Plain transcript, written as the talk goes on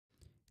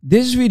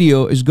This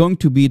video is going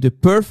to be the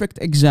perfect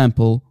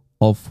example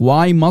of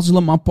why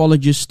Muslim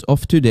apologists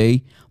of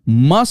today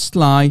must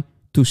lie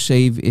to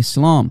save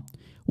Islam.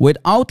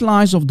 Without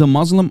lies of the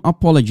Muslim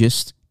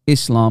apologist,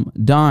 Islam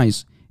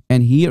dies.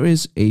 And here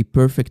is a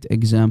perfect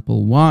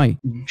example why.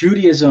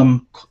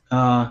 Judaism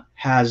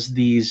has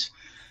these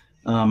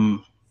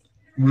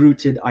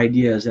rooted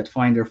ideas that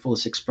find their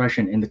fullest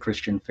expression in the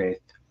Christian faith.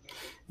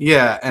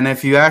 Yeah, and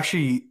if you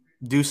actually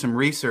do some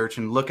research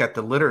and look at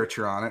the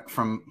literature on it,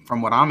 from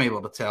what I'm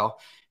able to tell,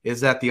 is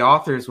that the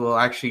authors will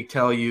actually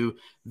tell you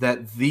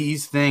that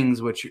these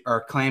things which are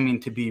claiming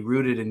to be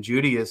rooted in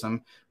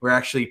Judaism were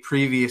actually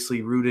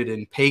previously rooted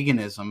in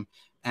paganism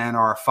and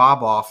are a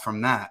fob off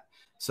from that.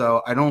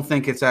 So I don't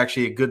think it's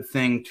actually a good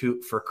thing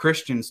for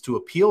Christians to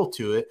appeal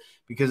to it,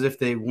 because if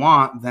they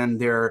want, then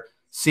they're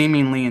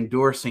seemingly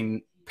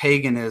endorsing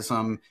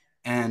paganism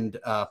and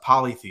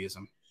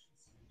polytheism.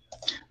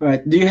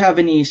 Right. Do you have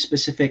any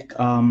specific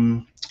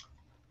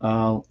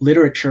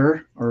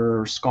literature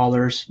or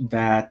scholars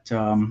that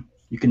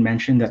you can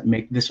mention that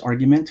make this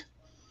argument?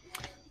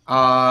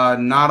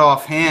 Not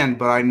offhand,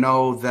 but I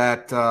know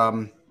that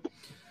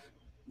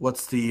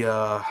what's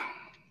the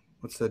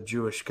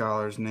Jewish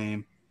scholar's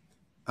name?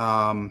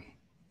 Was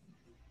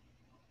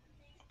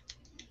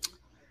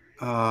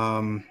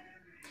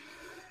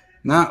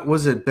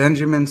it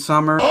Benjamin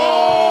Summer?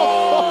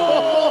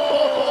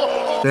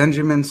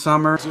 Benjamin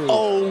Summer.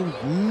 Oh,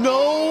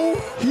 no,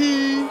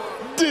 he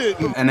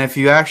didn't. And if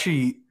you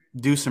actually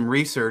do some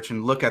research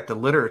and look at the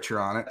literature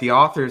on it, the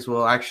authors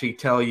will actually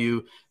tell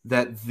you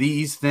that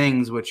these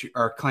things which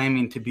are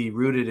claiming to be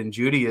rooted in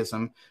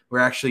Judaism were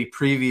actually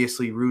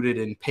previously rooted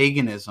in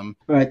paganism.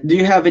 Right. Do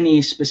you have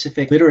any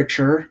specific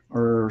literature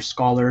or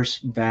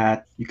scholars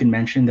that you can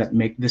mention that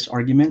make this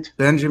argument?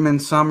 Benjamin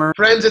Summer.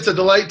 Friends, it's a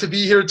delight to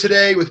be here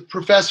today with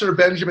Professor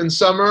Benjamin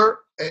Summer,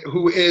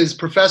 who is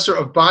professor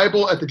of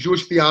Bible at the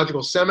Jewish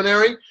Theological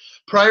Seminary.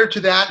 Prior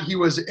to that, he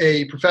was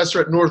a professor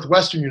at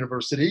Northwestern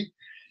University.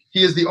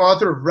 He is the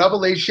author of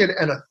Revelation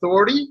and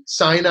Authority,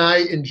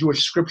 Sinai in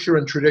Jewish Scripture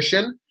and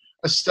Tradition,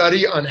 a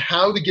study on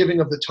how the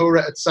giving of the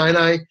Torah at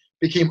Sinai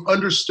became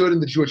understood in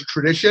the Jewish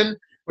tradition,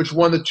 which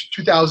won the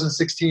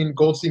 2016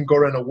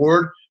 Goldstein-Goren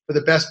Award for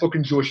the best book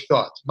in Jewish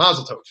thought,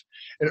 Mazel Tov.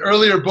 An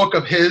earlier book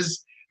of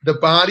his, The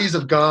Bodies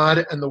of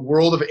God and the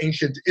World of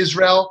Ancient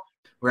Israel,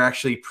 were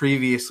actually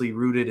previously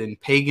rooted in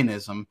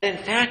paganism. In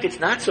fact, it's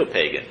not so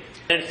pagan.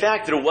 In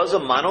fact, there was a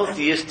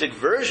monotheistic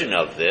version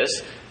of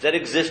this that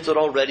existed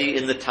already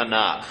in the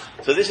Tanakh.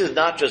 So this is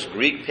not just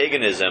Greek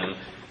paganism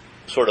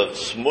sort of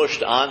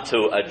smushed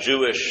onto a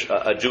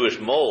Jewish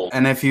mold.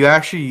 And if you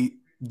actually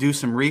do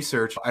some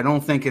research, I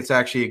don't think it's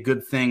actually a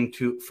good thing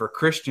for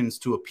Christians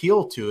to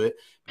appeal to it.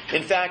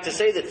 In fact, to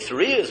say that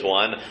 3 is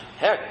 1,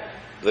 heck,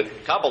 the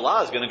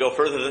Kabbalah is going to go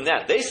further than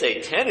that. They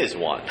say 10 is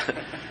 1.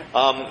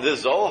 The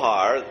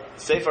Zohar,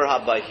 Sefer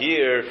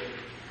HaBahir,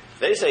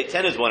 they say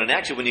 10 is 1. And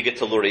actually, when you get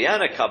to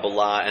Luriana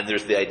Kabbalah, and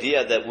there's the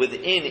idea that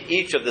within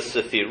each of the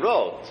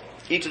Sefirot,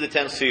 each of the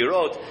 10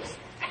 Sefirot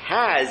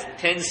has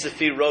 10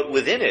 Sefirot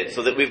within it,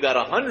 so that we've got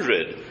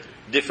 100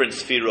 different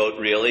Sefirot,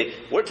 really.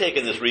 We're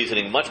taking this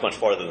reasoning much, much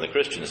farther than the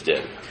Christians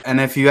did. And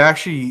if you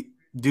actually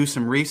do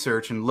some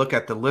research and look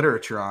at the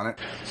literature on it.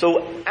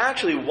 So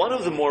actually, one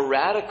of the more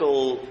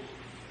radical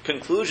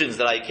conclusions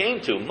that I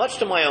came to, much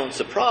to my own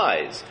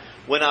surprise,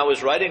 when I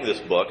was writing this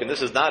book, and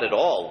this is not at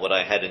all what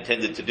I had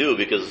intended to do,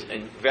 because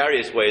in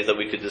various ways that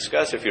we could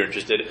discuss if you're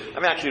interested,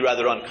 I'm actually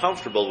rather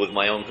uncomfortable with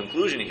my own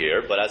conclusion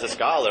here, but as a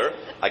scholar,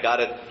 I got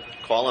to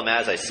call them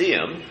as I see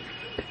them.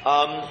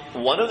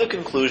 One of the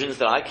conclusions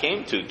that I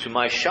came to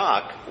my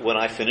shock, when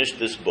I finished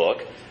this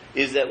book,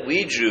 is that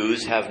we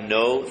Jews have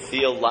no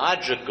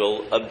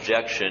theological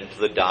objection to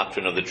the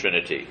doctrine of the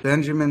Trinity.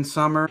 Benjamin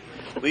Summer.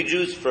 We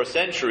Jews for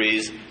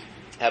centuries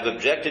have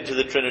objected to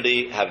the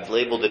Trinity, have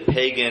labeled it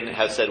pagan,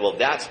 have said, well,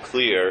 that's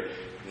clear.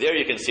 There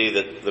you can see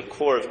that the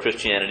core of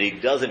Christianity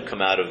doesn't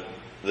come out of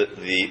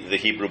the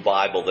Hebrew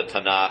Bible, the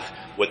Tanakh,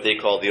 what they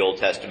call the Old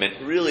Testament.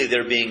 Really,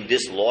 they're being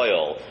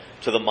disloyal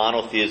to the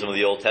monotheism of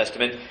the Old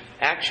Testament.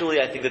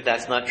 Actually, I think that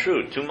that's not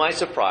true. To my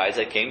surprise,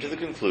 I came to the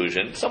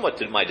conclusion, somewhat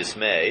to my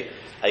dismay,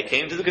 I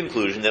came to the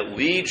conclusion that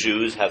we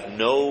Jews have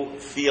no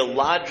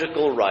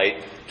theological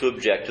right to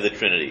object to the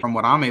Trinity. From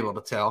what I'm able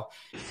to tell.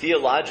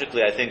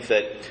 Theologically, I think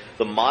that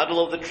the model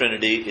of the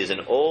Trinity is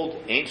an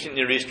old, ancient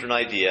Near Eastern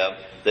idea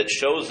that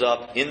shows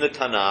up in the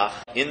Tanakh,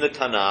 in the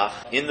Tanakh,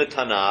 in the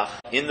Tanakh,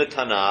 in the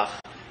Tanakh,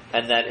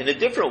 and that in a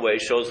different way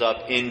shows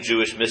up in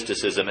Jewish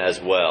mysticism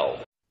as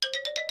well.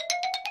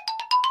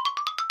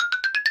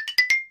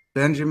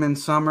 Benjamin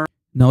Summer.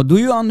 Now, do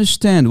you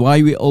understand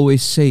why we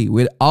always say,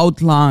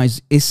 without lies,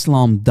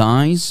 Islam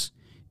dies?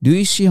 Do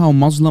you see how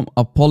Muslim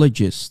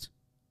apologists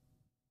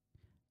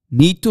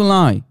need to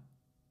lie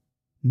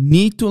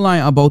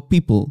about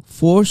people,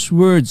 force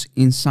words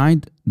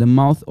inside the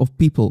mouth of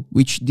people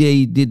which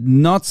they did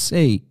not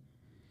say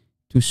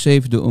to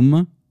save the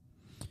Ummah?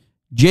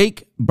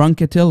 Jake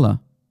Brancatella,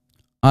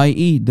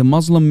 i.e. the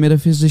Muslim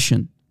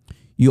metaphysician,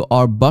 you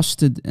are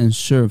busted and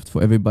served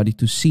for everybody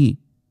to see.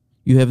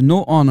 You have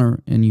no honor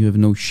and you have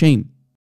no shame.